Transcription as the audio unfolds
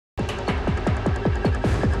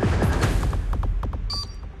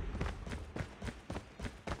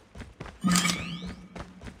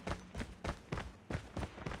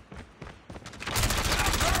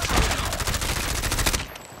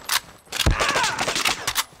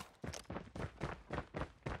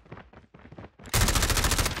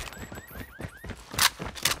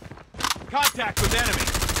Contact with enemy.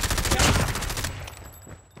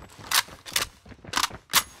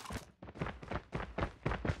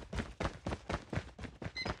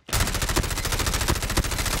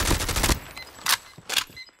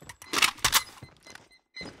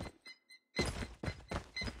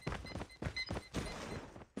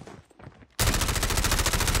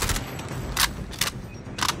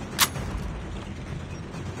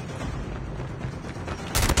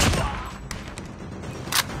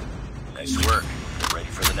 Nice work. Get ready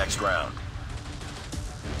for the next round.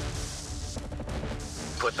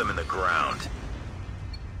 Put them in the ground.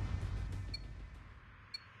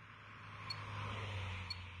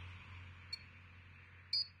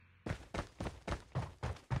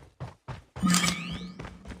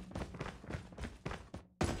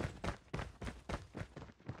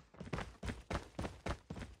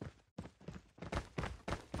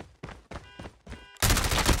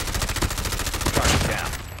 Target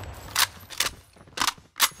down.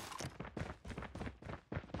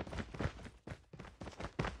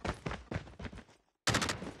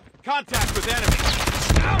 Contact with enemy.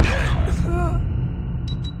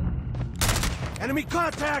 Enemy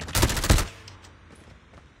contact!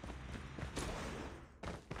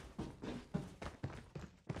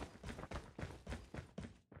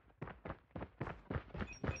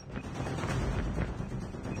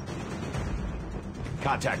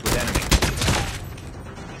 Contact with enemy.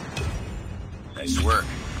 Nice work.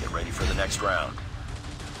 Get ready for the next round.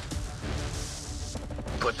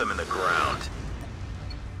 Put them in the ground.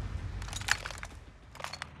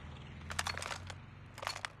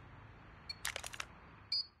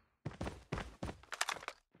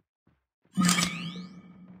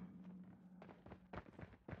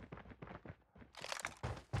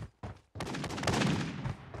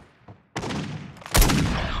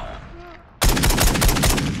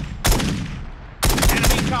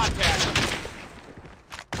 Enemy contact!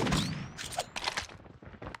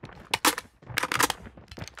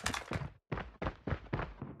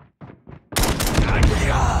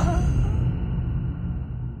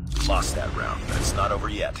 Lost that round, but it's not over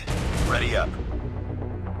yet. Ready up.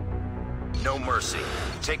 No mercy.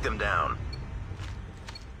 Take them down.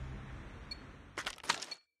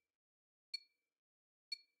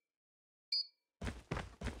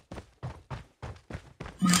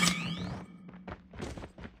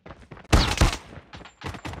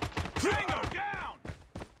 Tango down!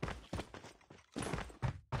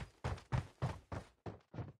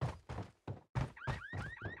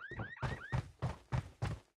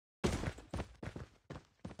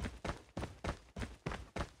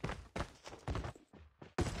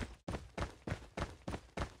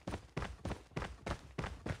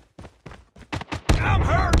 I'm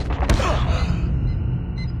hurt!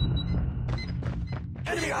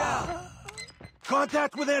 Enemy down!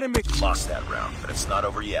 Contact with enemy! Lost that round, but it's not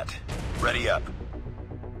over yet. Ready up.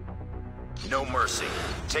 No mercy.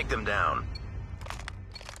 Take them down.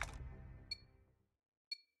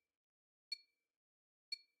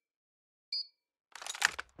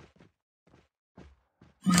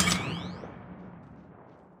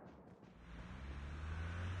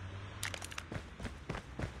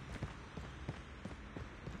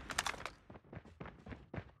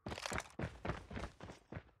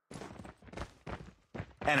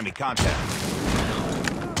 Enemy contact.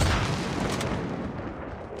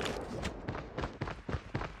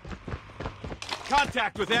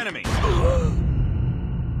 Contact with enemy.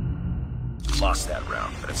 Lost that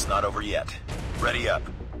round, but it's not over yet. Ready up.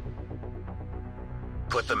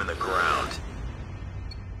 Put them in the ground.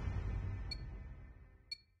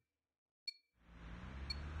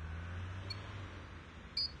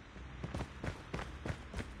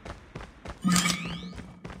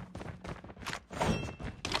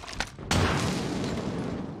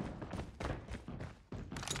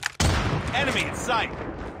 Enemy in sight.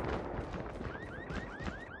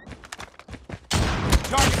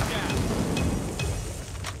 Target down.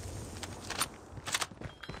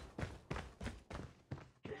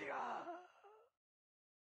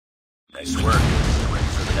 Nice work. Get ready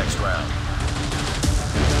for the next round.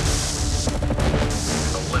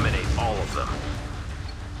 Eliminate all of them.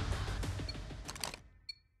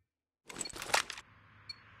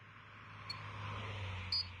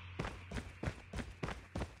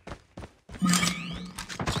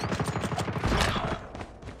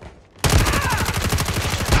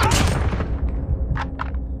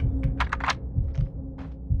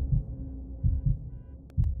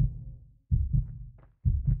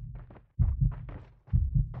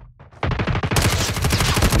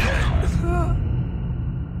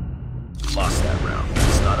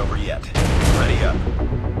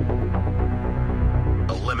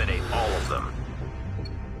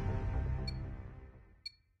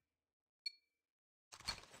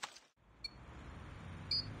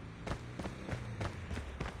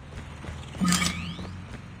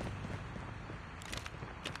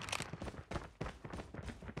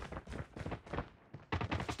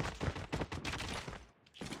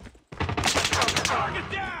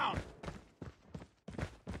 down!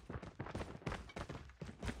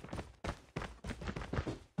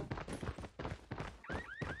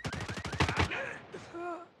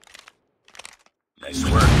 Nice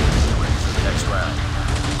work. Ready for the next round.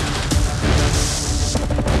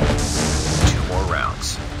 2 more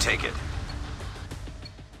rounds. Take it.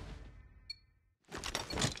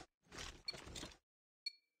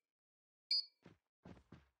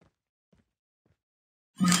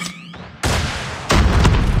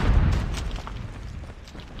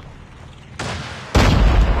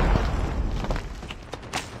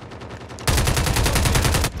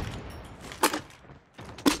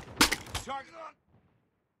 Target on!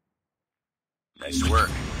 Nice work.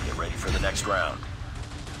 Get ready for the next round.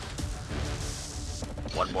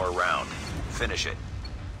 1 more round. Finish it.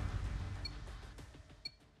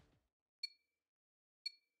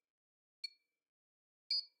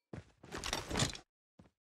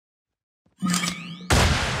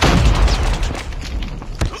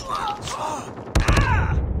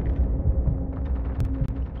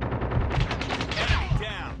 Enemy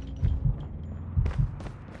down!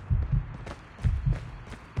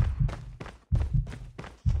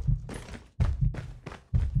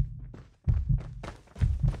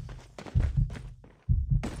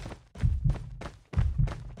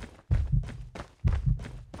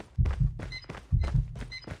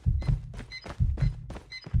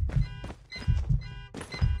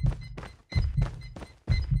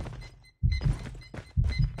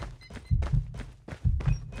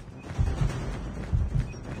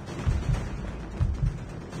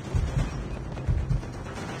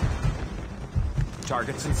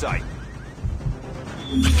 Targets in sight.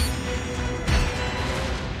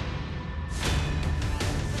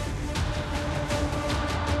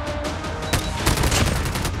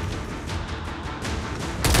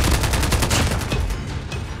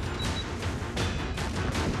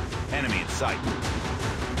 Enemy in sight.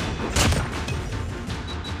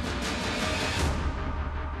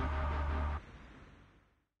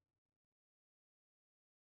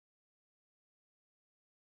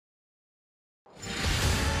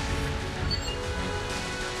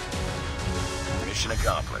 Mission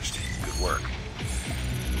accomplished. Good work.